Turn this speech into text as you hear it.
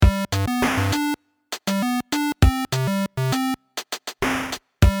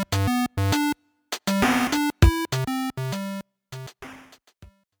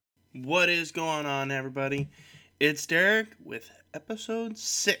What is going on, everybody? It's Derek with episode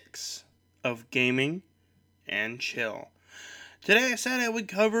 6 of Gaming and Chill. Today I said I would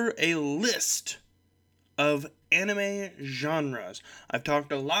cover a list of anime genres. I've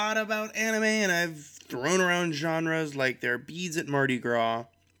talked a lot about anime and I've thrown around genres like they're beads at Mardi Gras,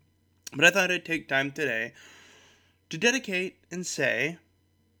 but I thought I'd take time today to dedicate and say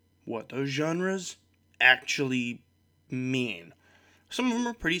what those genres actually mean. Some of them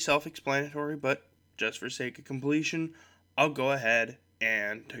are pretty self-explanatory, but just for sake of completion, I'll go ahead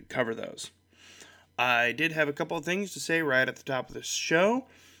and cover those. I did have a couple of things to say right at the top of this show.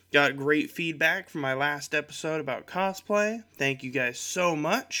 Got great feedback from my last episode about cosplay. Thank you guys so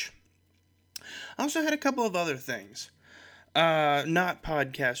much. I also had a couple of other things. Not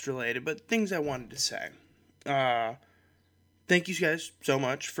podcast related, but things I wanted to say. Thank you guys so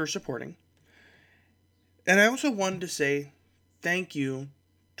much for supporting. And I also wanted to say thank you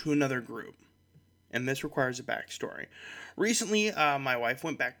to another group. And this requires a backstory. Recently, my wife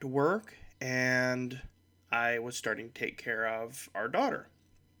went back to work, and I was starting to take care of our daughter.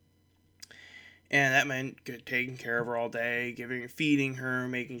 And that meant taking care of her all day, feeding her,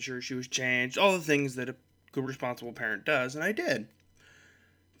 making sure she was changed, all the things that a good responsible parent does, and I did.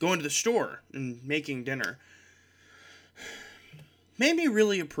 Going to the store and making dinner made me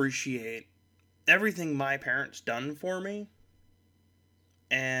really appreciate everything my parents done for me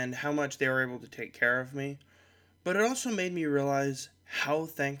and how much they were able to take care of me. But it also made me realize how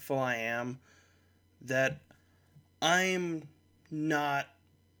thankful I am that I'm not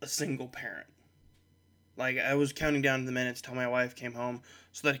a single parent. Like, I was counting down the minutes till my wife came home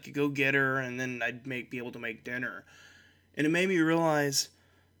so that I could go get her and then I'd be able to make dinner. And it made me realize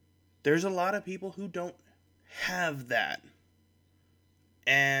there's a lot of people who don't have that.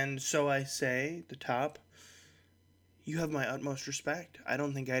 And so I say, at the top, you have my utmost respect. I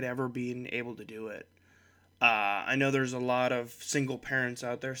don't think I'd ever be able to do it. I know there's a lot of single parents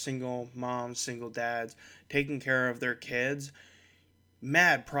out there, single moms, single dads, taking care of their kids.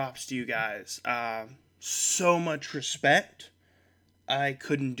 Mad props to you guys. So much respect. I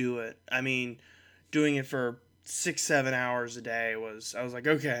couldn't do it. I mean, doing it for 6-7 hours a day I was like,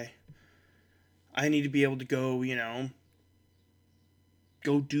 okay, I need to be able to go,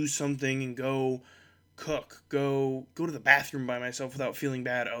 go do something and go cook, go to the bathroom by myself without feeling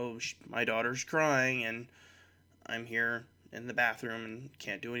bad. Oh, my daughter's crying and I'm here in the bathroom and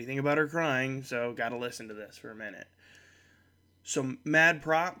can't do anything about her crying, so gotta listen to this for a minute. So mad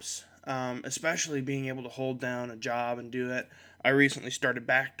props, especially being able to hold down a job and do it. I recently started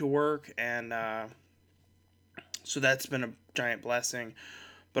back to work, and so that's been a giant blessing.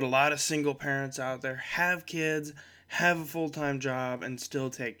 But a lot of single parents out there have kids, have a full-time job, and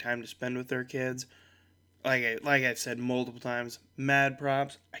still take time to spend with their kids. Like I've said multiple times, mad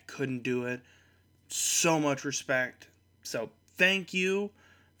props. I couldn't do it. So much respect. So thank you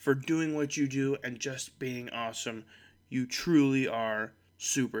for doing what you do and just being awesome. You truly are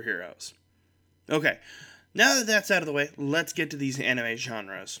superheroes. Okay, now that that's out of the way, let's get to these anime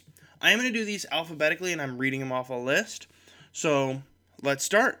genres. I am going to do these alphabetically and I'm reading them off a list. So let's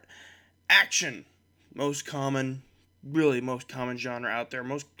start. Action. Most common genre out there.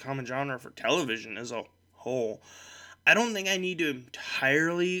 Most common genre for television as a whole. I don't think I need to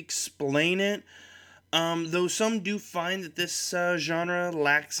entirely explain it. Though some do find that this genre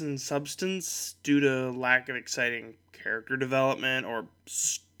lacks in substance due to lack of exciting character development or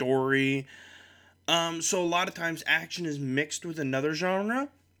story. So a lot of times action is mixed with another genre.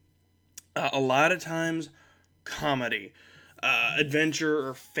 A lot of times comedy, adventure,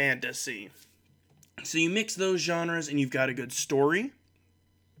 or fantasy. So you mix those genres and you've got a good story.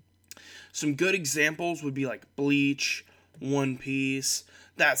 Some good examples would be like Bleach, One Piece,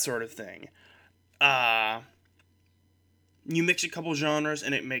 that sort of thing. You mix a couple genres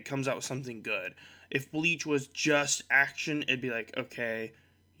and it comes out with something good. If Bleach was just action, it'd be like, okay,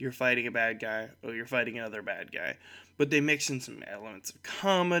 you're fighting a bad guy, or you're fighting another bad guy. But they mix in some elements of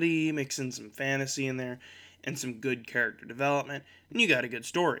comedy, mix in some fantasy in there, and some good character development, and you got a good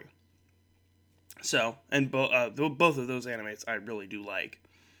story. So, and both of those animes I really do like.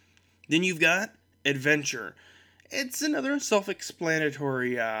 Then you've got adventure. It's another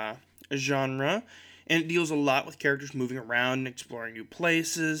self-explanatory genre, and it deals a lot with characters moving around and exploring new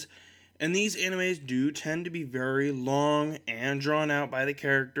places. And these animes do tend to be very long and drawn out by the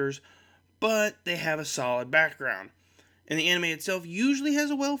characters, but they have a solid background. And the anime itself usually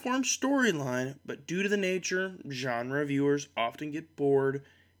has a well-formed storyline, but due to the nature, genre viewers often get bored,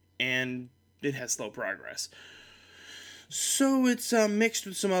 and it has slow progress. So it's mixed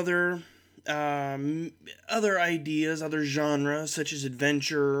with some other other ideas, other genres such as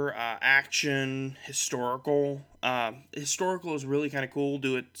adventure, action, historical. Historical is really kind of cool.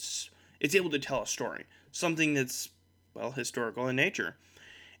 It's able to tell a story, something that's historical in nature,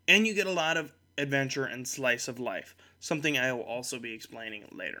 and you get a lot of adventure and slice of life, something I will also be explaining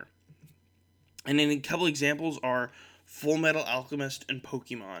later. And then a couple examples are Full Metal Alchemist and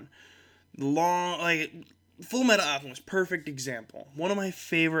Pokemon. Full Metal Alchemist, perfect example. One of my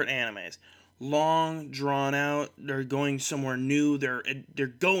favorite animes. Long, drawn out. They're going somewhere new. They're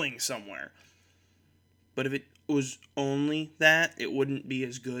going somewhere. But if it was only that, it wouldn't be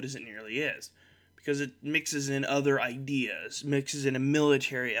as good as it nearly is, because it mixes in other ideas, mixes in a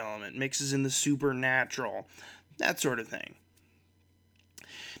military element, mixes in the supernatural, that sort of thing.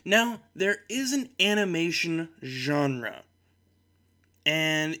 Now, there is an animation genre,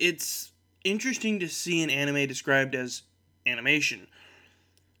 and it's interesting to see an anime described as animation.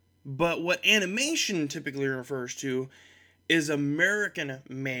 But what animation typically refers to is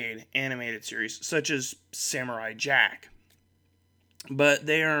American-made animated series, such as Samurai Jack. But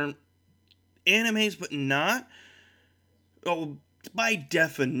they are animes, but not... Well, by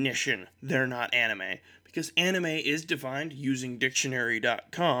definition, they're not anime, because anime is defined using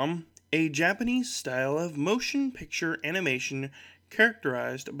dictionary.com, a Japanese style of motion picture animation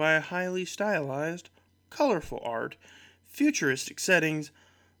characterized by a highly stylized, colorful art, futuristic settings,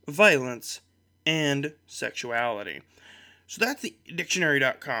 violence, and sexuality. So that's the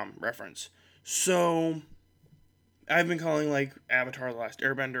dictionary.com reference. So I've been calling like Avatar: The Last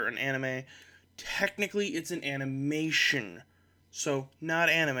Airbender an anime. Technically, it's an animation, so not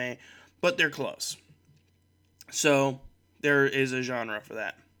anime, but they're close. So there is a genre for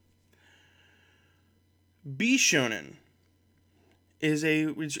that. Bishonen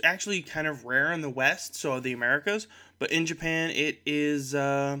it's actually kind of rare in the West, so the Americas, but in Japan it is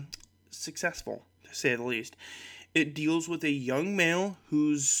successful, to say the least. It deals with a young male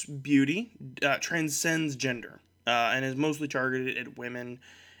whose beauty transcends gender and is mostly targeted at women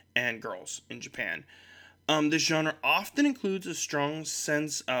and girls in Japan. This genre often includes a strong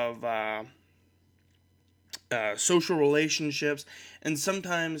sense of social relationships, and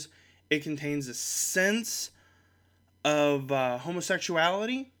sometimes it contains a sense of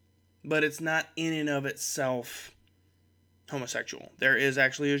homosexuality, but it's not in and of itself homosexual. There is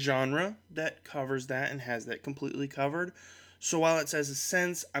actually a genre that covers that and has that completely covered. So while it says a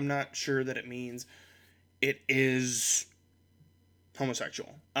sense, I'm not sure that it means it is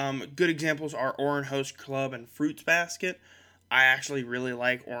homosexual. Good examples are Ouran Host Club and Fruits Basket. I actually really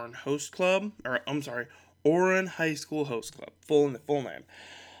like Ouran Host Club, Ouran High School Host Club, full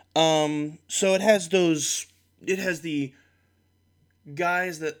name. So it has the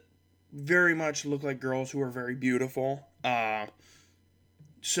guys that very much look like girls who are very beautiful.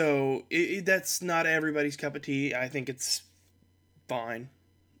 So that's not everybody's cup of tea. I think it's fine.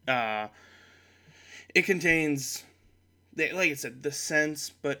 It contains, like I said, the sense,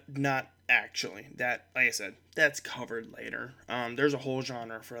 but not actually. That, like I said, that's covered later. There's a whole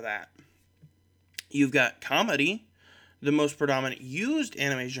genre for that. You've got comedy, the most predominant used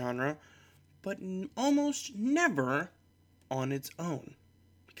anime genre, but almost never on its own.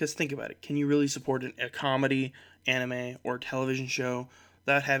 Because think about it, can you really support a comedy, anime, or television show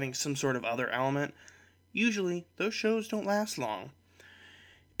without having some sort of other element? Usually, those shows don't last long.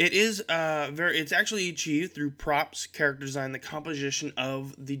 It's actually achieved through props, character design, the composition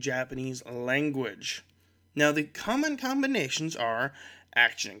of the Japanese language. Now, the common combinations are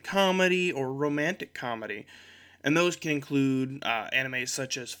action and comedy or romantic comedy, and those can include anime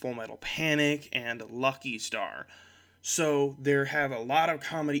such as Full Metal Panic and Lucky Star. So there have a lot of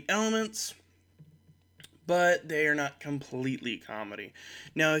comedy elements, but they are not completely comedy.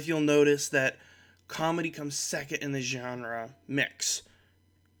 Now, if you'll notice that comedy comes second in the genre mix.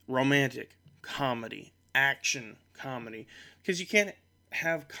 Romantic comedy, action comedy, because you can't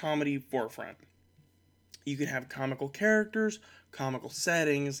have comedy forefront. You can have comical characters, comical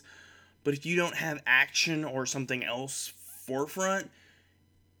settings, but if you don't have action or something else forefront,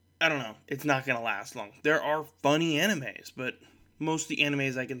 I don't know, it's not going to last long. There are funny animes, but most of the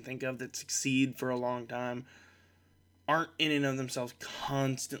animes I can think of that succeed for a long time aren't in and of themselves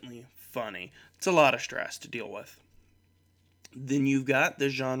constantly funny. It's a lot of stress to deal with. Then you've got the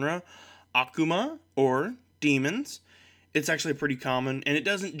genre Akuma, or demons. It's actually pretty common, and it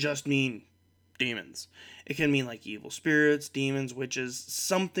doesn't just mean demons. It can mean like evil spirits, demons, witches,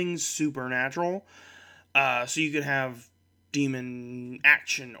 something supernatural. So you could have demon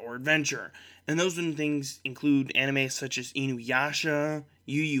action or adventure. And those things include anime such as Inuyasha,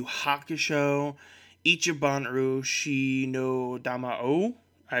 Yu Yu Hakusho, Ichiban Uroshi no Damao.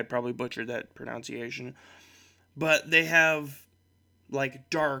 I probably butchered that pronunciation. But they have, like,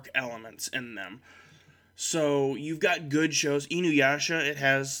 dark elements in them. So you've got good shows. Inuyasha, it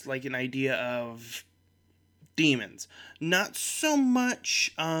has, like, an idea of demons. Not so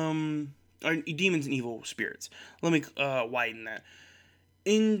much, demons and evil spirits. Let me widen that.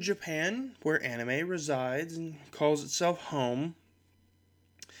 In Japan, where anime resides and calls itself home,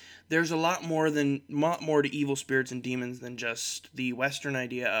 there's a lot more to evil spirits and demons than just the Western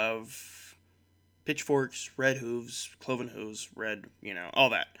idea of pitchforks, red hooves, cloven hooves, red,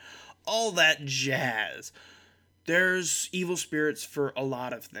 all that jazz. There's evil spirits for a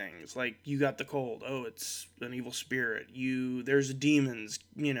lot of things. Like, you got the cold. Oh, it's an evil spirit. There's demons.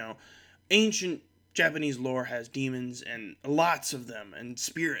 Ancient Japanese lore has demons and lots of them and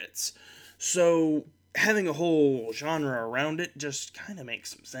spirits. So having a whole genre around it just kind of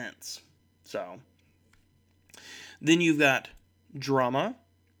makes some sense. So then you've got drama,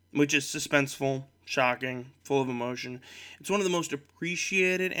 which is suspenseful, shocking, full of emotion. It's one of the most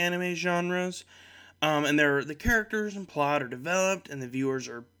appreciated anime genres. And the characters and plot are developed, and the viewers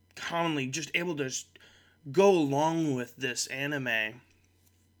are commonly just able to go along with this anime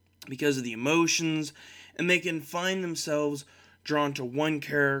because of the emotions, and they can find themselves drawn to one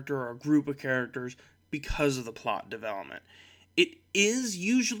character or a group of characters because of the plot development. It is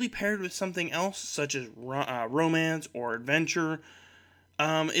usually paired with something else, such as romance or adventure.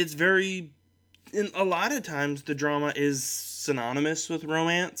 It's very, a lot of times the drama is synonymous with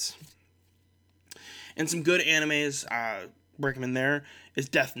romance. And some good animes recommend there is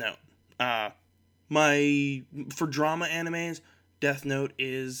Death Note. For drama animes, Death Note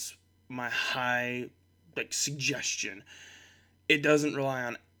is my high suggestion. It doesn't rely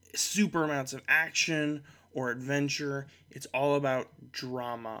on super amounts of action or adventure. It's all about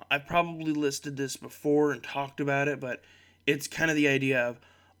drama. I've probably listed this before and talked about it, but it's kind of the idea of,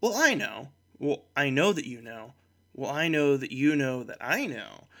 well, I know. Well, I know that you know. Well, I know that you know that I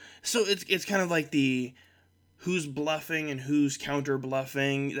know. So it's kind of like the who's bluffing and who's counter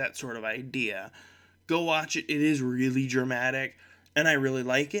bluffing, that sort of idea. Go watch it. It is really dramatic, and I really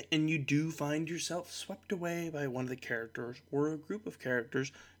like it, and you do find yourself swept away by one of the characters or a group of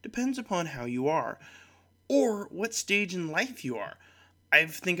characters, depends upon how you are, or what stage in life you are. I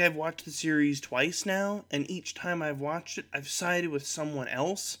think I've watched the series twice now, and each time I've watched it, I've sided with someone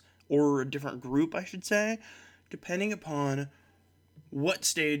else, or a different group, I should say, depending upon what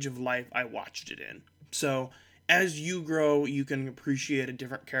stage of life I watched it in. So, as you grow, you can appreciate a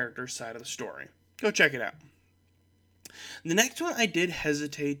different character's side of the story. Go check it out. The next one I did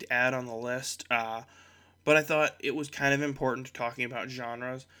hesitate to add on the list, but I thought it was kind of important to talking about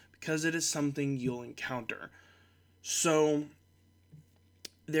genres because it is something you'll encounter. So,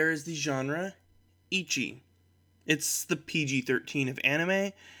 there is the genre Ecchi. It's the PG-13 of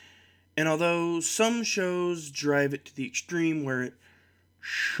anime, and although some shows drive it to the extreme where it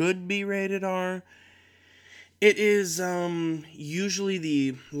should be rated R, it is usually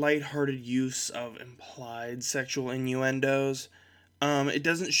the lighthearted use of implied sexual innuendos. It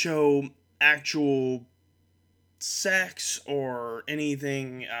doesn't show actual sex or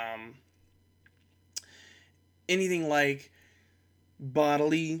anything like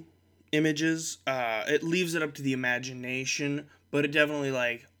bodily images. It leaves it up to the imagination, but it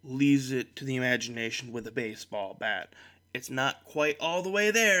definitely leaves it to the imagination with a baseball bat. It's not quite all the way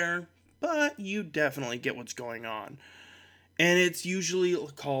there, but you definitely get what's going on. And it's usually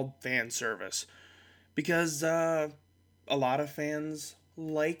called fan service because a lot of fans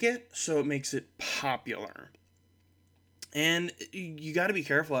like it, so it makes it popular. And you got to be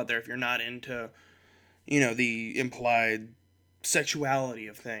careful out there if you're not into, the implied sexuality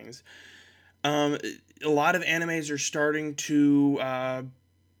of things. A lot of animes are starting to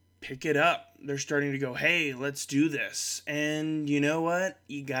pick it up. They're starting to go, hey, let's do this. And you know what?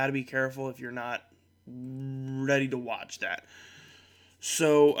 You got to be careful if you're not ready to watch that.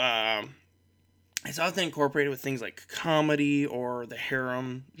 So, it's often incorporated with things like comedy or the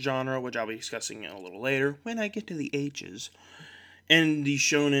harem genre, which I'll be discussing a little later when I get to the H's. And the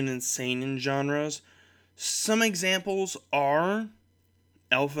shonen and seinen genres. Some examples are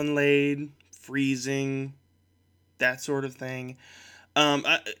Elfen Lied, Freezing, that sort of thing.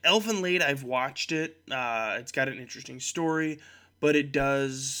 Elfen Lied, I've watched it. It's got an interesting story, but it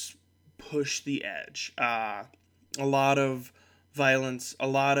does push the edge. A lot of violence, a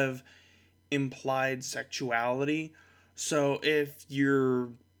lot of implied sexuality. So if you're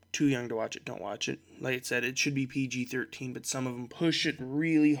too young to watch it, don't watch it. Like I said, it should be PG-13, but some of them push it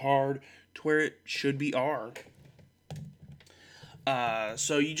really hard to where it should be R.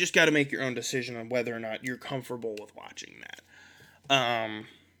 So you just got to make your own decision on whether or not you're comfortable with watching that.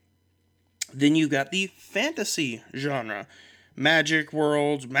 Then you've got the fantasy genre. Magic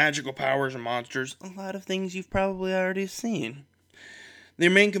worlds, magical powers and monsters, a lot of things you've probably already seen. Their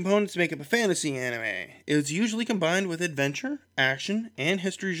main components make up a fantasy anime. It's usually combined with adventure, action, and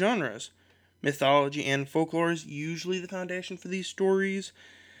history genres. Mythology and folklore is usually the foundation for these stories.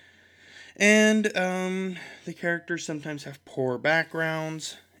 And the characters sometimes have poor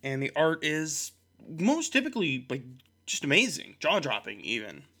backgrounds, and the art is most typically like just amazing, jaw dropping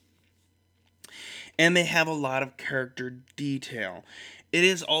even. And they have a lot of character detail. It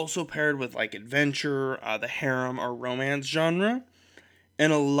is also paired with like adventure, the harem or romance genre,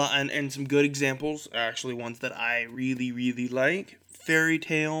 and a lot and some good examples. Actually, ones that I really like: Fairy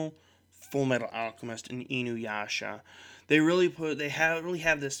Tail, Full Metal Alchemist, and Inuyasha. Really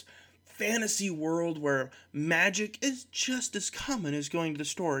have this fantasy world where magic is just as common as going to the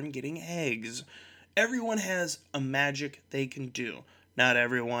store and getting eggs. Everyone has a magic they can do. Not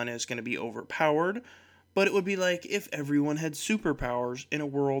everyone is going to be overpowered, but it would be like if everyone had superpowers in a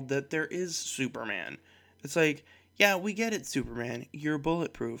world that there is Superman. It's like, yeah, we get it, Superman, you're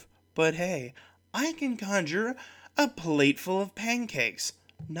bulletproof, but hey, I can conjure a plate full of pancakes.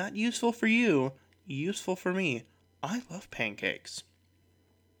 Not useful for you, useful for me. I love pancakes.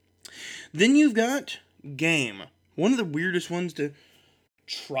 Then you've got game. One of the weirdest ones to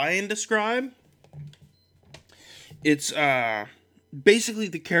try and describe. It's basically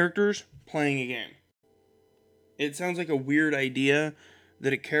the characters playing a game. It sounds like a weird idea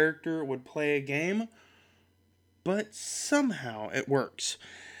that a character would play a game, but somehow it works.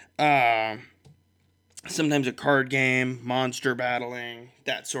 Uh, Sometimes a card game, monster battling,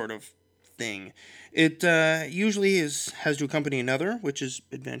 that sort of thing. It usually has to accompany another, which is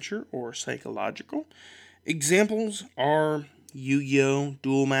adventure or psychological. Examples are Yu-Gi-Oh!,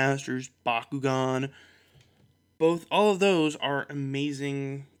 Duel Masters, Bakugan. All of those are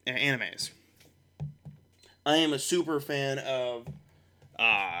amazing animes. I am a super fan of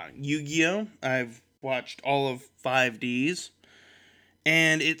Yu-Gi-Oh! I've watched all of 5Ds,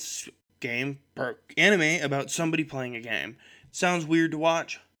 and it's anime about somebody playing a game. Sounds weird to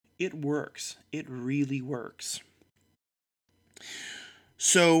watch. It works. It really works.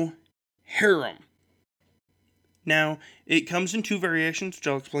 So, harem. Now, it comes in two variations, which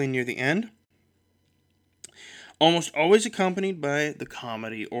I'll explain near the end. Almost always accompanied by the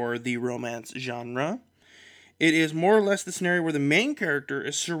comedy or the romance genre. It is more or less the scenario where the main character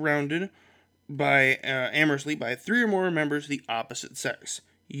is surrounded amorously by three or more members of the opposite sex.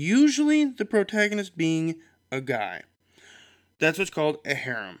 Usually the protagonist being a guy. That's what's called a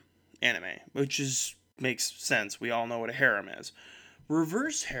harem anime, makes sense. We all know what a harem is.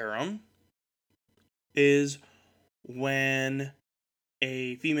 Reverse harem is when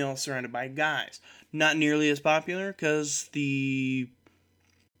a female is surrounded by guys. Not nearly as popular because the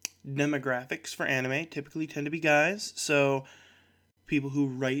demographics for anime typically tend to be guys. So people who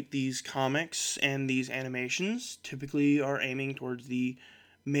write these comics and these animations typically are aiming towards the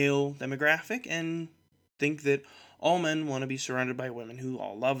male demographic and think that all men want to be surrounded by women who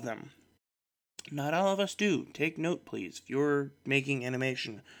all love them. Not all of us do. Take note, please. If you're making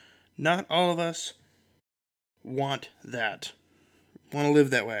animation, not all of us want that. Want to live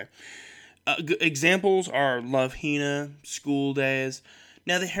that way. Examples are Love Hina, School Days.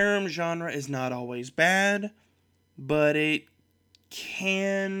 Now, the harem genre is not always bad, but it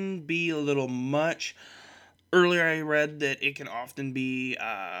can be a little much. Earlier, I read that it can often be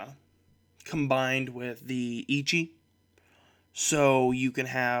combined with the ichi. So you can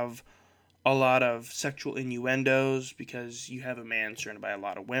have a lot of sexual innuendos because you have a man surrounded by a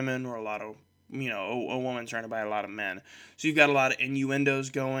lot of women, or a woman surrounded by a lot of men. So you've got a lot of innuendos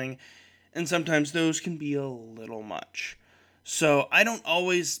going, and sometimes those can be a little much. So I don't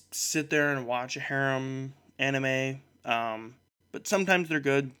always sit there and watch a harem anime, but sometimes they're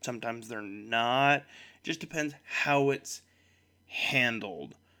good, sometimes they're not. It just depends how it's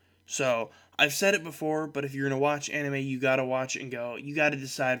handled. So I've said it before, but if you're gonna watch anime, you gotta watch it and go. You gotta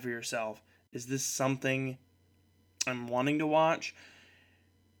decide for yourself: is this something I'm wanting to watch?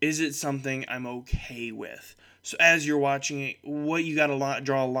 Is it something I'm okay with? So as you're watching it, what you gotta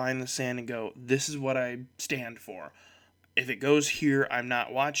draw a line in the sand and go, this is what I stand for. If it goes here, I'm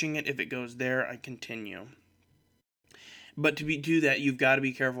not watching it. If it goes there, I continue. But do that, you've got to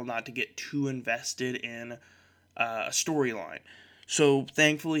be careful not to get too invested in a storyline. So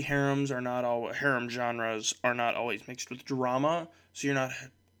thankfully, harem genres are not always mixed with drama. So you're not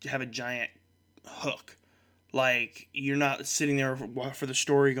have a giant hook. Like, you're not sitting there for the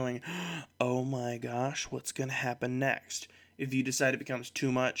story going, oh my gosh, what's going to happen next? If you decide it becomes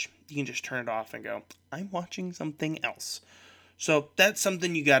too much, you can just turn it off and go, I'm watching something else. So that's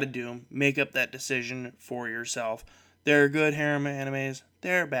something you got to do. Make up that decision for yourself. There are good harem animes.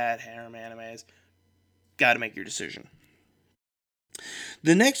 There are bad harem animes. Got to make your decision.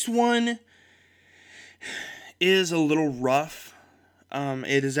 The next one is a little rough.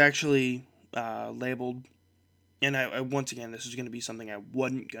 It is actually labeled, and I once again, this is going to be something I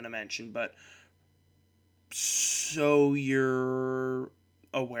wasn't going to mention, but so you're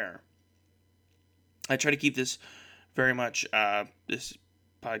aware. I try to keep this very much, this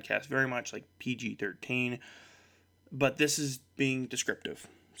podcast very much like PG-13, but this is being descriptive,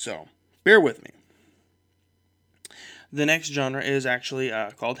 so bear with me. The next genre is actually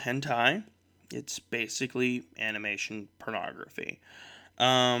called hentai. It's basically animation pornography.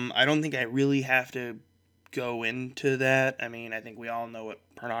 I don't think I really have to go into that. I mean, I think we all know what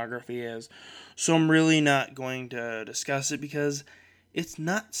pornography is. So I'm really not going to discuss it because it's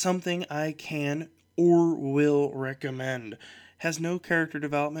not something I can or will recommend. Has no character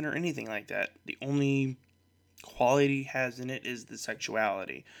development or anything like that. The only quality it has in it is the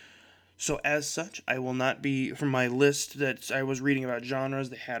sexuality. So as such, I will not be, from my list that I was reading about genres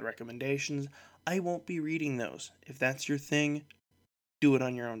that had recommendations, I won't be reading those. If that's your thing, do it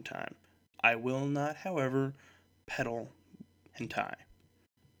on your own time. I will not, however, peddle hentai.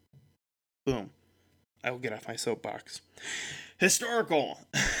 Boom. I will get off my soapbox. Historical.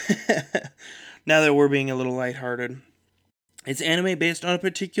 Now that we're being a little lighthearted. It's anime based on a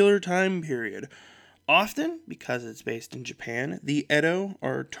particular time period. Often, because it's based in Japan, the Edo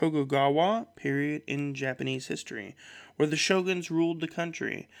or Tokugawa period in Japanese history, where the shoguns ruled the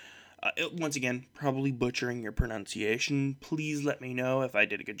country. Once again, probably butchering your pronunciation. Please let me know if I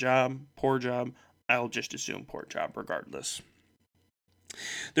did a good job, poor job. I'll just assume poor job regardless.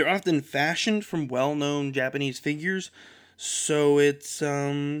 They're often fashioned from well-known Japanese figures, so it's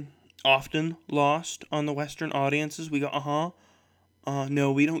often lost on the Western audiences. We go,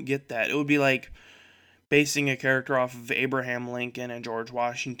 no, we don't get that. It would be like basing a character off of Abraham Lincoln and George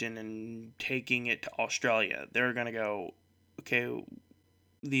Washington and taking it to Australia. They're gonna go, okay,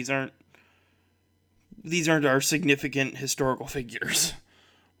 these aren't our significant historical figures.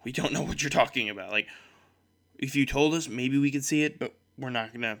 We don't know what you're talking about. Like, if you told us, maybe we could see it, but we're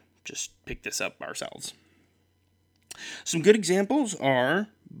not gonna just pick this up ourselves. Some good examples are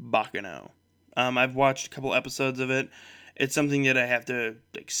Baccano. I've watched a couple episodes of it. It's something that I have to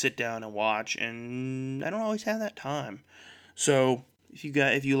sit down and watch, and I don't always have that time. So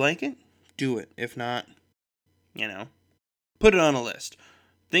if you like it, do it. If not, put it on a list.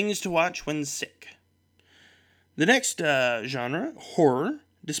 Things to watch when sick. The next genre, horror.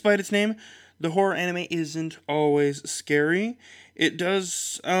 Despite its name, the horror anime isn't always scary. It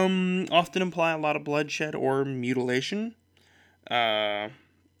does often imply a lot of bloodshed or mutilation. Maybe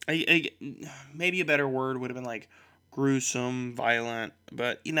a better word would have been like gruesome, violent,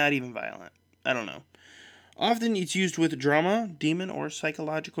 but not even violent. I don't know. Often it's used with drama, demon, or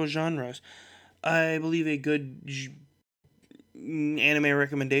psychological genres. I believe a good anime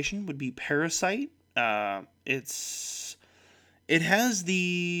recommendation would be Parasite. It has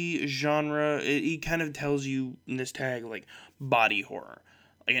the genre. It kind of tells you in this tag like body horror.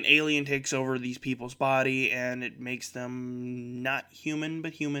 Like an alien takes over these people's body and it makes them not human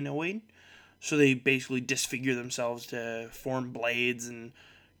but humanoid. So they basically disfigure themselves to form blades and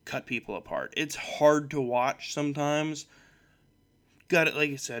cut people apart. It's hard to watch sometimes. Got it,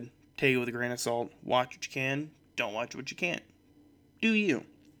 like I said, take it with a grain of salt. Watch what you can. Don't watch what you can't. Do you?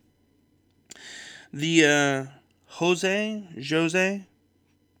 The Jose,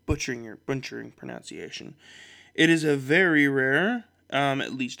 butchering pronunciation. It is a very rare,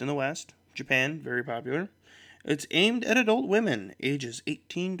 at least in the West, Japan, very popular. It's aimed at adult women, ages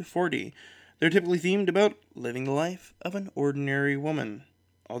 18 to 40. They're typically themed about living the life of an ordinary woman,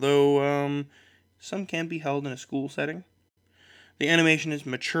 although some can be held in a school setting. The animation is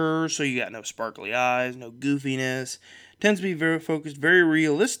mature, so you got no sparkly eyes, no goofiness. It tends to be very focused very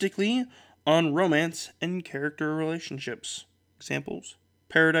realistically on romance and character relationships. Examples: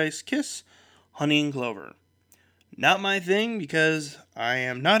 Paradise Kiss, Honey and Clover. Not my thing because I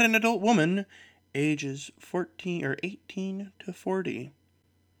am not an adult woman, ages 14 or 18 to 40.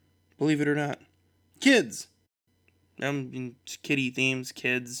 Believe it or not. Kids. Kiddie themes,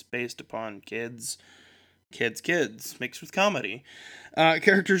 kids, based upon kids. Kids, mixed with comedy.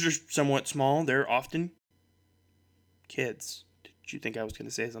 Characters are somewhat small. They're often kids. Did you think I was going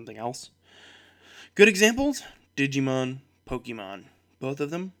to say something else? Good examples? Digimon, Pokemon. Both of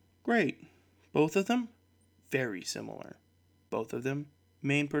them, great. Both of them, very similar. Both of them,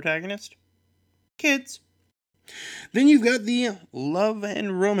 main protagonist, kids. Then you've got the love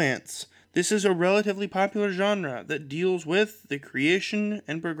and romance. This is a relatively popular genre that deals with the creation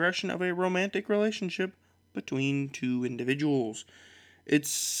and progression of a romantic relationship between two individuals.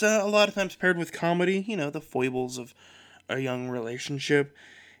 It's a lot of times paired with comedy, the foibles of a young relationship,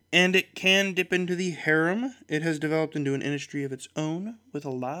 and it can dip into the harem. It has developed into an industry of its own with a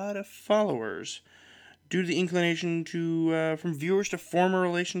lot of followers due to the inclination to from viewers to form a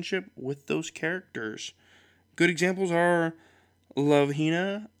relationship with those characters. Good examples are Love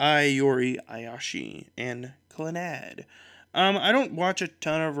Hina, Ayori Ayashi, and Clannad. I don't watch a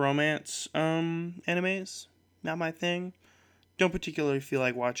ton of romance animes. Not my thing. Don't particularly feel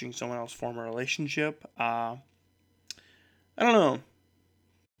like watching someone else form a relationship. I don't know.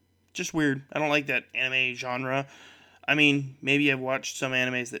 Just weird. I don't like that anime genre. I mean, maybe I've watched some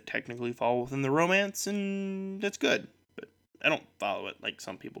animes that technically fall within the romance, and that's good. But I don't follow it like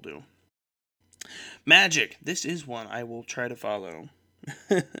some people do. Magic. This is one I will try to follow.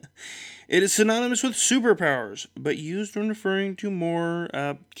 It is synonymous with superpowers, but used when referring to more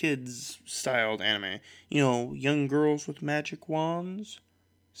kids-styled anime. Young girls with magic wands.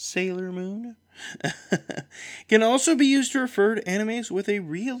 Sailor Moon. Can also be used to refer to animes with a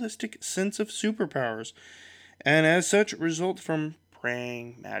realistic sense of superpowers, and as such result from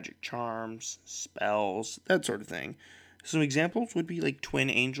praying, magic charms, spells, that sort of thing. Some examples would be like Twin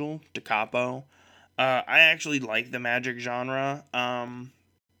Angel, Da Capo. I actually like the magic genre.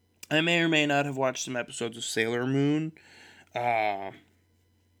 I may or may not have watched some episodes of Sailor Moon. Uh,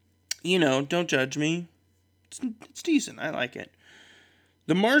 don't judge me. It's decent. I like it.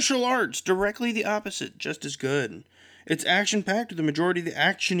 The martial arts, directly the opposite, just as good. It's action-packed with the majority of the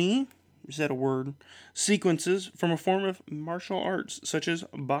action-y, is that a word, sequences from a form of martial arts, such as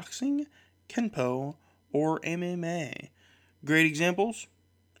boxing, kenpo, or MMA. Great examples?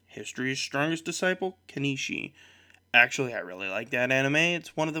 History's strongest disciple, Kenichi. Actually, I really like that anime.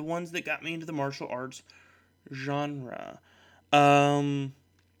 It's one of the ones that got me into the martial arts genre.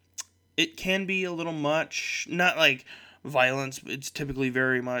 It can be a little much, not like violence, but it's typically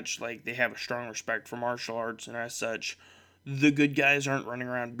very much like they have a strong respect for martial arts, and as such, the good guys aren't running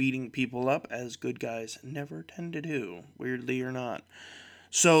around beating people up, as good guys never tend to do, weirdly or not.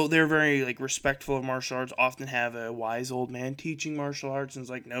 So they're very respectful of martial arts, often have a wise old man teaching martial arts, and it's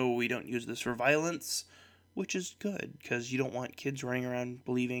like, no, we don't use this for violence, which is good, because you don't want kids running around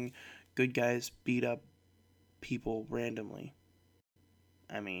believing good guys beat up people randomly.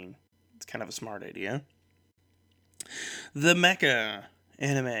 I mean, it's kind of a smart idea. The mecha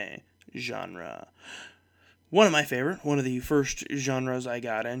anime genre. One of my favorite, one of the first genres I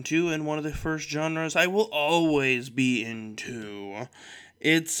got into, and one of the first genres I will always be into.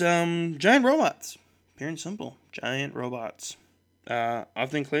 It's giant robots. Pure and simple. Giant robots.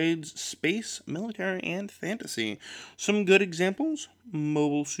 Often includes space, military, and fantasy. Some good examples: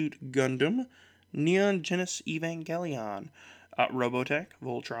 Mobile Suit Gundam, Neon Genesis Evangelion, Robotech,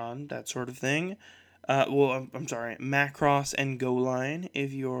 Voltron, that sort of thing. I'm sorry, Macross and Go Line,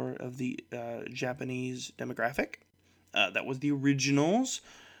 if you're of the Japanese demographic. That was the originals.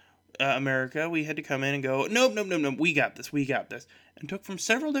 America, we had to come in and go, nope, we got this, and took from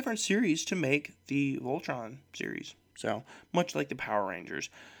several different series to make the Voltron series. So, much like the Power Rangers.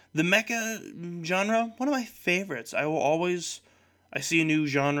 The mecha genre, one of my favorites. I see a new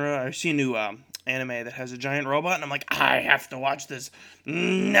genre, I see a new anime that has a giant robot, and I'm like, I have to watch this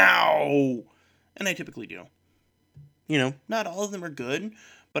now! And I typically do. Not all of them are good,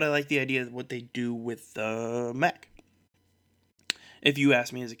 but I like the idea of what they do with the mech. If you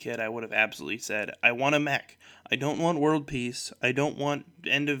asked me as a kid, I would have absolutely said, I want a mech. I don't want world peace. I don't want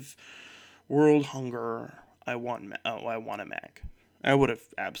end of world hunger. I want a mech. I would have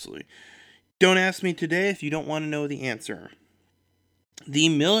absolutely. Don't ask me today if you don't want to know the answer. The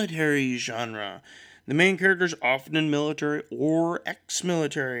military genre. The main characters often in military or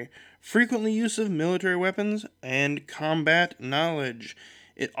ex-military. Frequently use of military weapons and combat knowledge.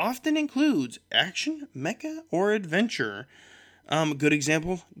 It often includes action, mecha, or adventure. Good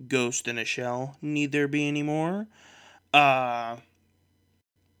example, Ghost in a Shell. Need there be any more? They're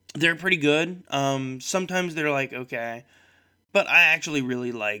pretty good. Sometimes they're okay. But I actually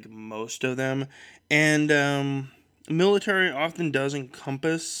really like most of them. And, military often does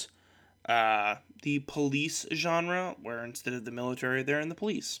encompass, the police genre, where instead of the military, they're in the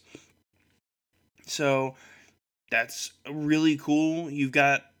police. So, that's really cool. You've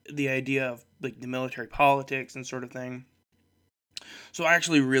got the idea of, the military politics and sort of thing. So I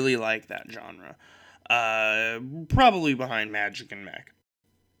actually really like that genre. Probably behind Magic and Mech.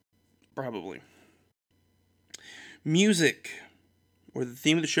 Probably. Music, where the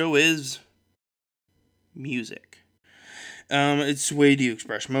theme of the show is music. It's a way to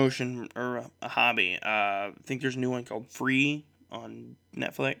express emotion or a hobby. I think there's a new one called Free on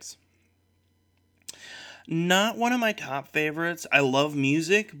Netflix. Not one of my top favorites. I love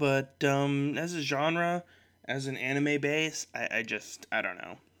music, but as a genre, as an anime base, I don't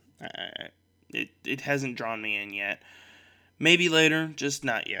know. It hasn't drawn me in yet. Maybe later, just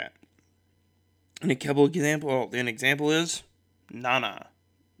not yet. And an example is Nana.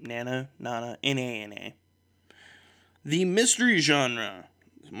 Nana, N-A-N-A. The mystery genre,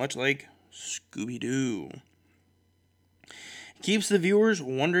 much like Scooby-Doo, keeps the viewers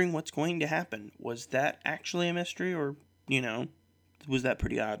wondering what's going to happen. Was that actually a mystery, or, was that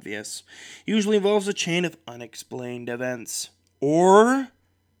pretty obvious? Usually involves a chain of unexplained events, or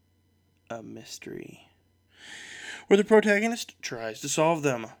a mystery, where the protagonist tries to solve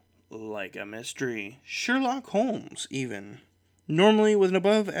them, like a mystery. Sherlock Holmes, even. Normally, with an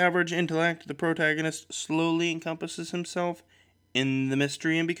above-average intellect, the protagonist slowly encompasses himself in the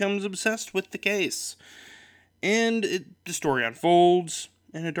mystery and becomes obsessed with the case. And the story unfolds,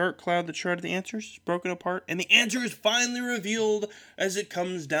 and a dark cloud that shrouded the answers is broken apart, and the answer is finally revealed as it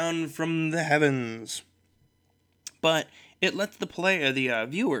comes down from the heavens. But it lets the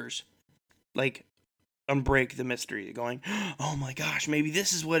viewers, unbreak the mystery, going, oh my gosh, maybe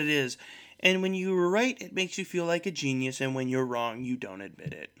this is what it is. And when you were right, it makes you feel like a genius, and when you're wrong, you don't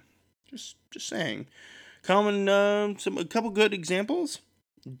admit it. Just saying. A couple good examples: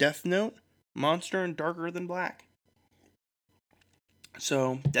 Death Note, Monster, and Darker Than Black.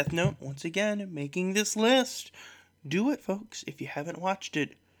 So, Death Note, once again, making this list. Do it, folks, if you haven't watched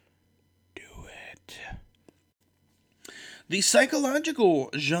it. Do it. The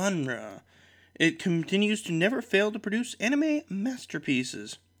psychological genre. It continues to never fail to produce anime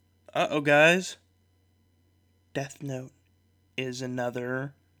masterpieces. Uh-oh, guys. Death Note is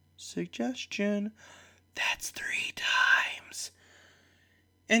another suggestion. That's 3 times.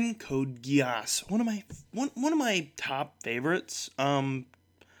 And Code Geass, one of my top favorites.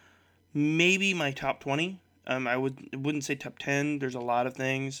 Maybe my top 20. I wouldn't say top 10. There's a lot of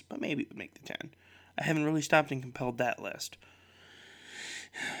things, but maybe it would make the 10. I haven't really stopped and compelled that list.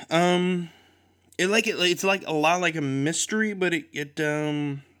 It's like a lot like a mystery, but it's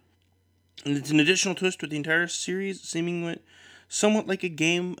an additional twist with the entire series, seeming somewhat like a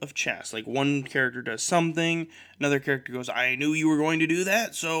game of chess. Like, one character does something, another character goes, I knew you were going to do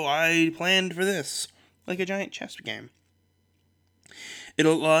that, so I planned for this. Like a giant chess game. It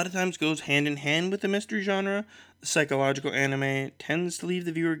a lot of times goes hand in hand with the mystery genre. The psychological anime tends to leave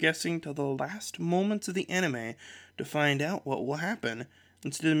the viewer guessing till the last moments of the anime to find out what will happen,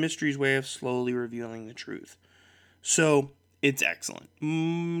 instead of the mystery's way of slowly revealing the truth. So, it's excellent.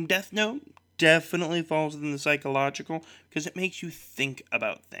 Death Note definitely falls within the psychological, because it makes you think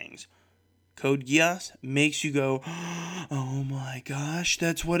about things. Code Geass makes you go, oh my gosh,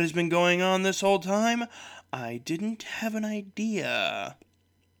 that's what has been going on this whole time? I didn't have an idea.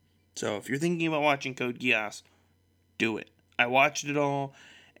 So if you're thinking about watching Code Geass, do it. I watched it all,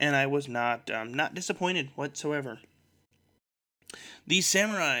 and I was not disappointed whatsoever. The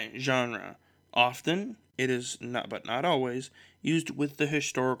samurai genre. Often, it is not, but not always, used with the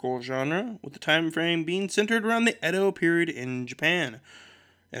historical genre, with the time frame being centered around the Edo period in Japan.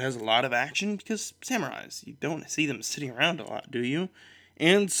 It has a lot of action because samurais, you don't see them sitting around a lot, do you?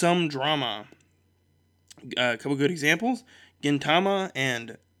 And some drama. A couple good examples: Gintama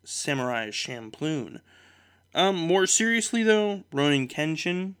and Samurai Champloo. More seriously though, Ronin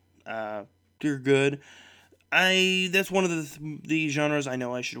Kenshin, they're good. That's one of the genres I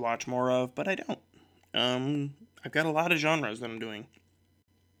know I should watch more of, but I don't. I've got a lot of genres that I'm doing.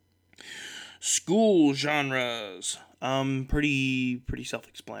 School genres. Pretty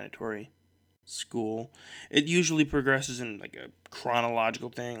self-explanatory. School. It usually progresses in like a chronological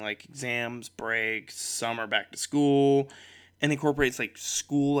thing, like exams, breaks, summer, back to school, and incorporates like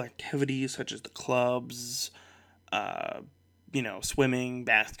school activities such as the clubs, swimming,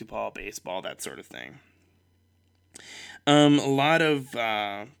 basketball, baseball, that sort of thing. A lot of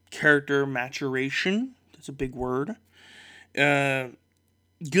character maturation. That's a big word. Some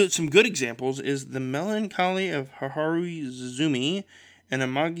good examples is The Melancholy of Haruhi Suzume and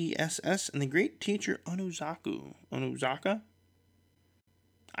Amagi SS and The Great Teacher Onuzaka.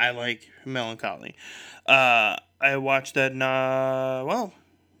 I like Melancholy. I watched that, not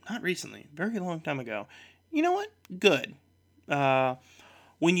recently. Very long time ago. You know what? Good.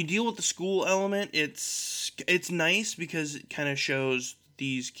 When you deal with the school element, it's nice because it kind of shows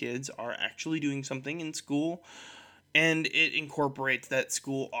these kids are actually doing something in school, and it incorporates that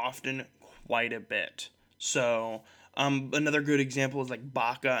school often quite a bit. So, Another good example is like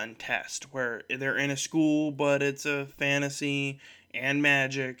Baka and Test, where they're in a school, but it's a fantasy and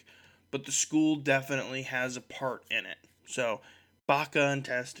magic, but the school definitely has a part in it. So, Baka and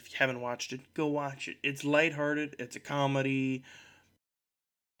Test, if you haven't watched it, go watch it. It's lighthearted, it's a comedy,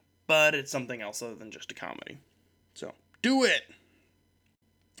 but it's something else other than just a comedy. So, do it!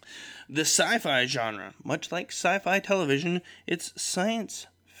 The sci-fi genre, much like sci-fi television, it's science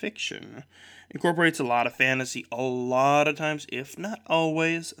fiction. Incorporates a lot of fantasy, a lot of times, if not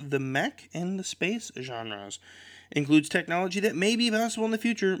always, the mech and the space genres. Includes technology that may be possible in the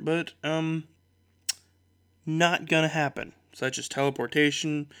future, but not gonna happen, such as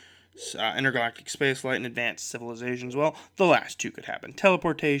teleportation, intergalactic spaceflight, and advanced civilizations. Well, the last two could happen.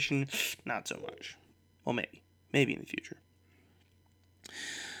 Teleportation, not so much. Well, maybe in the future.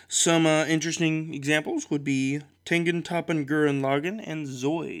 Some interesting examples would be Tengen Toppa Gurren Lagann and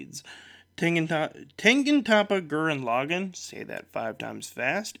Zoids. Tengen Toppa Gurren Lagann, say that 5 times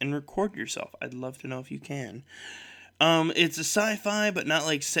fast, and record yourself. I'd love to know if you can. It's a sci-fi, but not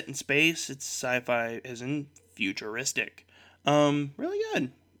like set in space. It's sci-fi as in futuristic. Really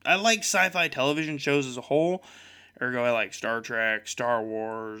good. I like sci-fi television shows as a whole. Ergo, I like Star Trek, Star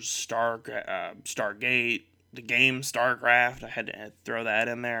Wars, Stargate, the game StarCraft. I had to throw that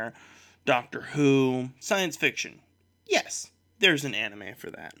in there. Doctor Who, science fiction. Yes, there's an anime for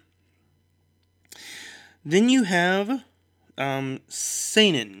that. Then you have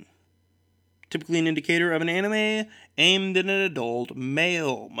seinen, typically an indicator of an anime aimed at an adult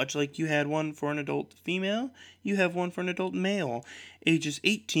male. Much like you had one for an adult female, you have one for an adult male, ages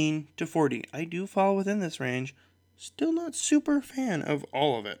 18 to 40. I do fall within this range. Still not super fan of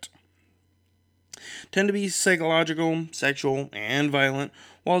all of it. Tend to be psychological, sexual, and violent,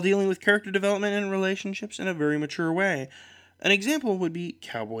 while dealing with character development and relationships in a very mature way. An example would be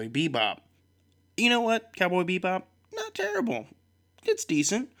Cowboy Bebop. You know what? Cowboy Bebop, not terrible. It's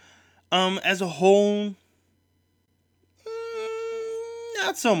decent. As a whole,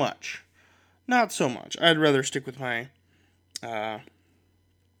 not so much. Not so much. I'd rather stick with my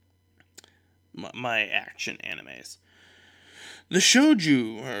my action animes. The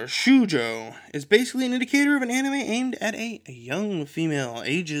shoujo, or shujo, is basically an indicator of an anime aimed at a young female,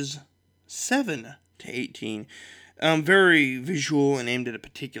 ages 7 to 18. Very visual and aimed at a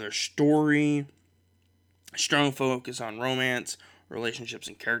particular story. Strong focus on romance, relationships,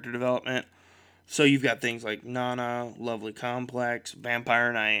 and character development. So you've got things like Nana, Lovely Complex,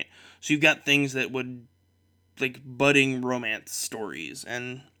 Vampire Knight. So you've got things that would, like, budding romance stories.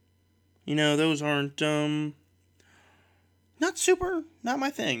 And, those aren't, not my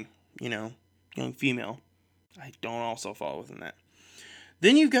thing. Young female. I don't also fall within that.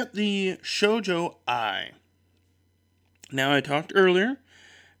 Then you've got the shoujo ai. Now, I talked earlier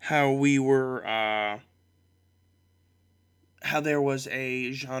how we were, how there was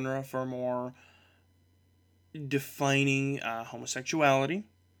a genre for more defining homosexuality.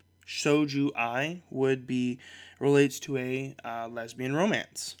 Shoujo ai relates to a lesbian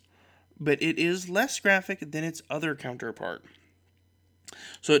romance, but it is less graphic than its other counterpart.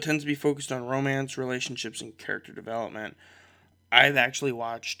 So it tends to be focused on romance, relationships, and character development. I've actually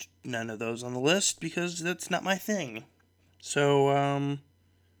watched none of those on the list because that's not my thing. So,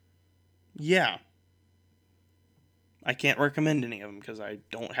 yeah. I can't recommend any of them because I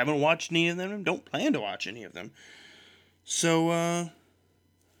haven't watched any of them and don't plan to watch any of them. So,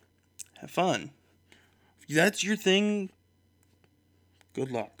 have fun. If that's your thing,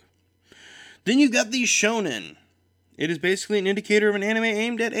 good luck. Then you've got the shonen. It is basically an indicator of an anime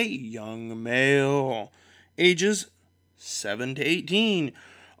aimed at a young male, ages 7 to 18.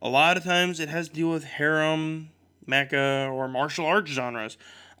 A lot of times it has to deal with harem, mecha, or martial arts genres.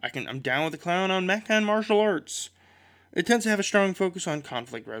 I'm down with the clown on mecha and martial arts. It tends to have a strong focus on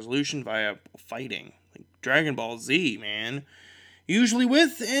conflict resolution via fighting. Like Dragon Ball Z, man. Usually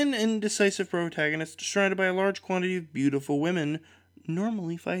with an indecisive protagonist surrounded by a large quantity of beautiful women,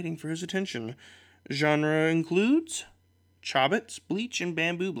 normally fighting for his attention. Genre includes Chobits, Bleach, and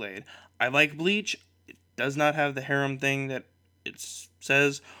Bamboo Blade. I like Bleach. It does not have the harem thing that it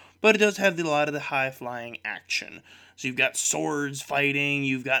says, but it does have a lot of the high-flying action. So you've got swords fighting,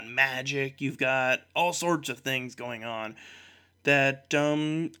 you've got magic, you've got all sorts of things going on that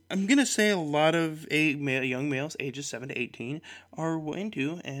I'm going to say a lot of young males ages 7 to 18 are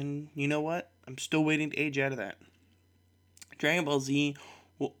into, and you know what? I'm still waiting to age out of that. Dragon Ball Z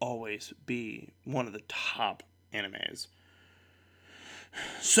will always be one of the top animes.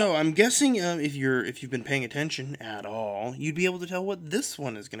 So I'm guessing if you've been paying attention at all, you'd be able to tell what this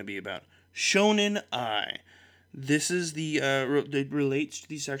one is going to be about. Shonen Ai. This is it relates to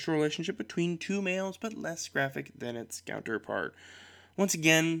the sexual relationship between two males, but less graphic than its counterpart. Once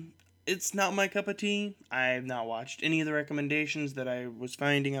again, it's not my cup of tea. I've not watched any of the recommendations that I was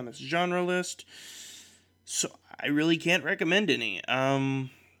finding on this genre list, so I really can't recommend any.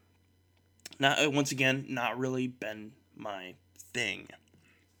 Not really been my thing.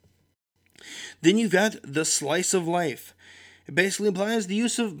 Then you've got the slice of life. It basically implies the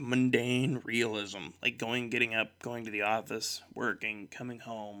use of mundane realism, like getting up, going to the office, working, coming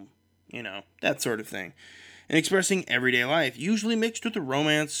home, that sort of thing, and expressing everyday life, usually mixed with the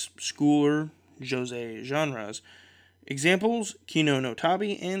romance, school, or josei genres. Examples: Kino no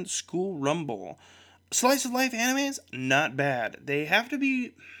Tabi and School Rumble. Slice of life animes, not bad. They have to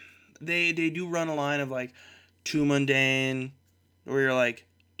be. They do run a line of like too mundane, where you're like,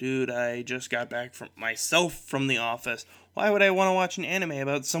 dude, I just got back from the office. Why would I want to watch an anime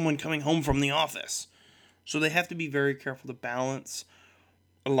about someone coming home from the office? So they have to be very careful to balance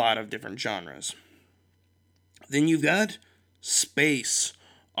a lot of different genres. Then you've got space,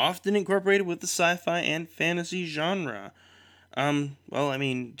 often incorporated with the sci-fi and fantasy genre.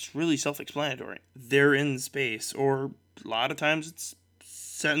 It's really self-explanatory. They're in space, or a lot of times it's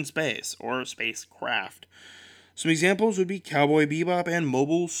set in space, or spacecraft. Some examples would be Cowboy Bebop and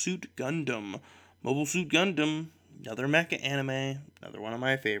Mobile Suit Gundam. Mobile Suit Gundam, another mecha anime, another one of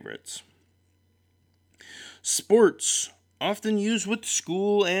my favorites. Sports, often used with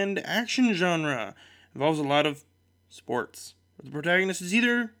school and action genre, involves a lot of sports. The protagonist is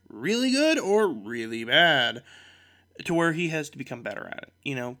either really good or really bad, to where he has to become better at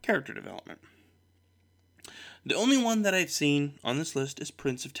it. Character development. The only one that I've seen on this list is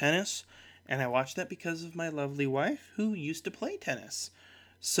Prince of Tennis, and I watched that because of my lovely wife who used to play tennis.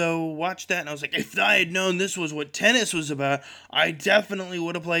 So watched that and I was like, if I had known this was what tennis was about, I definitely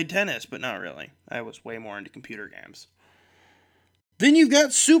would have played tennis, but not really. I was way more into computer games. Then you've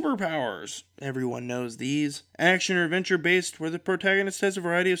got superpowers. Everyone knows these. Action or adventure based where the protagonist has a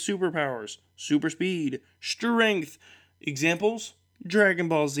variety of superpowers. Super speed, strength. Examples: Dragon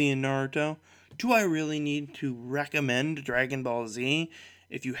Ball Z and Naruto. Do I really need to recommend Dragon Ball Z?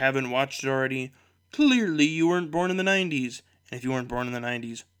 If you haven't watched it already, clearly you weren't born in the 90s. And if you weren't born in the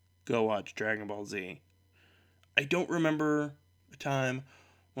 90s, go watch Dragon Ball Z. I don't remember a time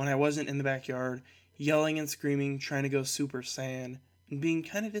when I wasn't in the backyard yelling and screaming, trying to go Super Saiyan, and being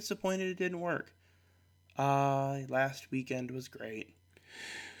kind of disappointed it didn't work. Last weekend was great.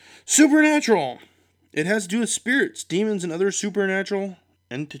 Supernatural. It has to do with spirits, demons, and other supernatural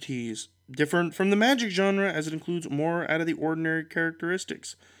entities. Different from the magic genre as it includes more out of the ordinary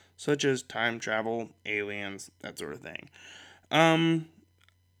characteristics, such as time travel, aliens, that sort of thing.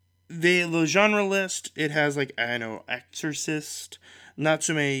 The genre list, it has Exorcist,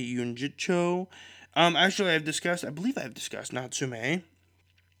 Natsume Yunjicho. I believe I've discussed Natsume.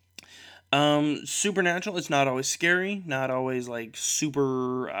 Supernatural, it's not always scary, not always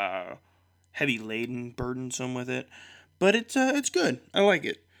super heavy laden, burdensome with it, but it's good. I like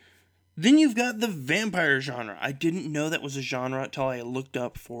it. Then you've got the vampire genre. I didn't know that was a genre until I looked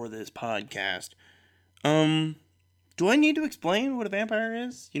up for this podcast. Do I need to explain what a vampire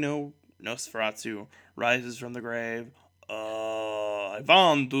is? Nosferatu rises from the grave. I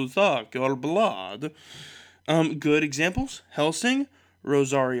want to suck your blood. Good examples: Hellsing,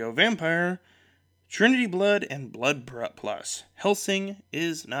 Rosario Vampire, Trinity Blood, and Blood Plus. Hellsing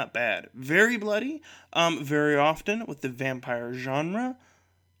is not bad. Very bloody. Very often with the vampire genre,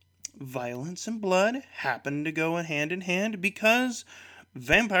 violence and blood happen to go hand in hand because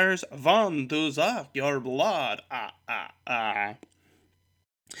vampires want to suck your blood. And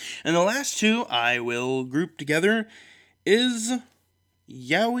the last two I will group together is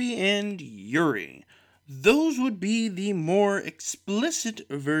Yaoi and Yuri. Those would be the more explicit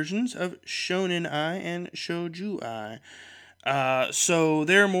versions of Shonen Ai and Shouju Ai. So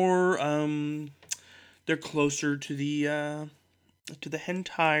they're more they're closer to the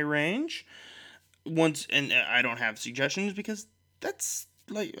hentai range. And I don't have suggestions because that's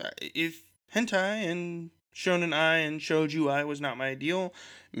if hentai and Shonen Ai and Shouju Ai was not my deal,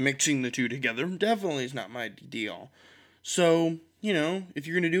 mixing the two together definitely is not my deal. So, if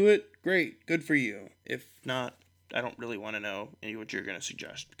you're going to do it, great, good for you. If not, I don't really want to know what you're going to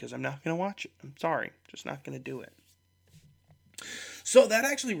suggest because I'm not going to watch it. I'm sorry, just not going to do it. So that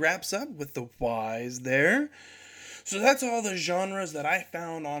actually wraps up with the whys there. So that's all the genres that I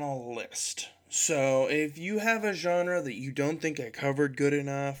found on a list. So if you have a genre that you don't think I covered good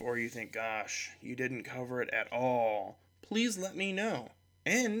enough, or you think, gosh, you didn't cover it at all, please let me know.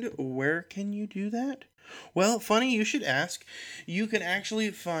 And where can you do that? Well, funny you should ask. You can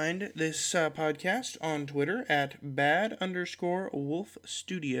actually find this podcast on Twitter at bad_wolf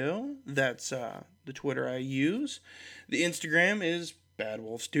studio. That's the Twitter I use. The Instagram is Bad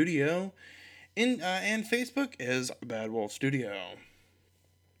Wolf Studio. And Facebook is Bad Wolf Studio.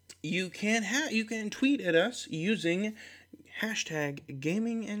 You can tweet at us using hashtag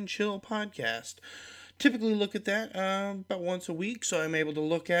Gaming and Chill Podcast. Typically look at that about once a week, so I'm able to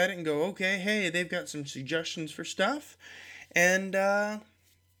look at it and go, okay, hey, they've got some suggestions for stuff, and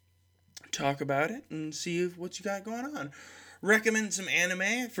talk about it and see what you got going on. Recommend some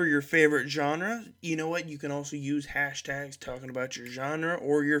anime for your favorite genre. You know what? You can also use hashtags talking about your genre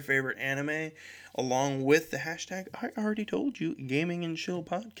or your favorite anime along with the hashtag I already told you, Gaming and Chill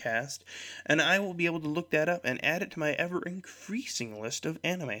Podcast, and I will be able to look that up and add it to my ever increasing list of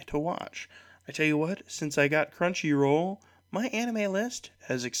anime to watch. I tell you what, since I got Crunchyroll, my anime list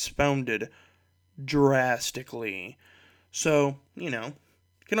has expounded drastically. So,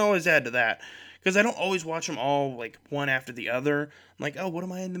 can always add to that. Because I don't always watch them all, like, one after the other. I'm like, oh, what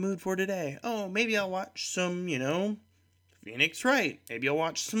am I in the mood for today? Oh, maybe I'll watch some, Phoenix Wright. Maybe I'll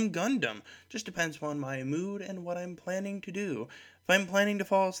watch some Gundam. Just depends upon my mood and what I'm planning to do. If I'm planning to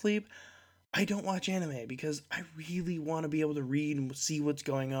fall asleep, I don't watch anime because I really want to be able to read and see what's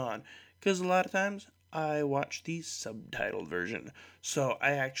going on. Because a lot of times, I watch the subtitled version. So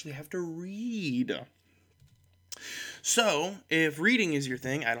I actually have to read. So, if reading is your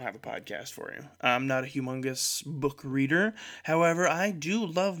thing, I don't have a podcast for you. I'm not a humongous book reader. However, I do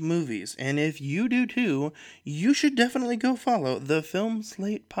love movies. And if you do too, you should definitely go follow the Film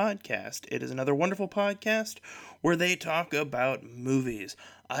Slate podcast. It is another wonderful podcast where they talk about movies.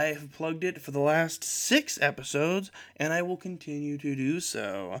 I have plugged it for the last 6 episodes, and I will continue to do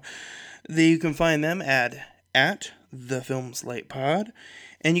so. You can find them at the Film Slate Pod.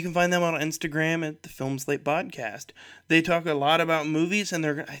 And you can find them on Instagram at the Film Slate Podcast. They talk a lot about movies, and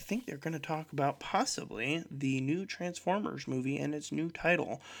I think they're going to talk about possibly the new Transformers movie and its new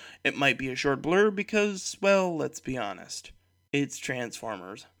title. It might be a short blurb because, well, let's be honest. It's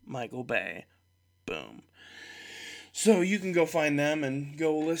Transformers, Michael Bay. Boom. So you can go find them and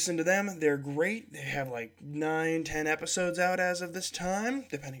go listen to them. They're great. They have like 9-10 episodes out as of this time,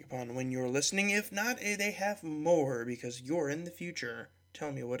 depending upon when you're listening. If not, they have more because you're in the future.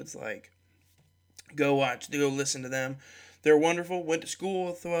 Tell me what it's like. Go listen to them. They're wonderful. Went to school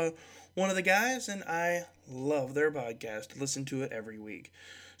with one of the guys, and I love their podcast. Listen to it every week.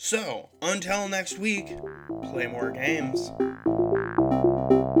 So, until next week, play more games.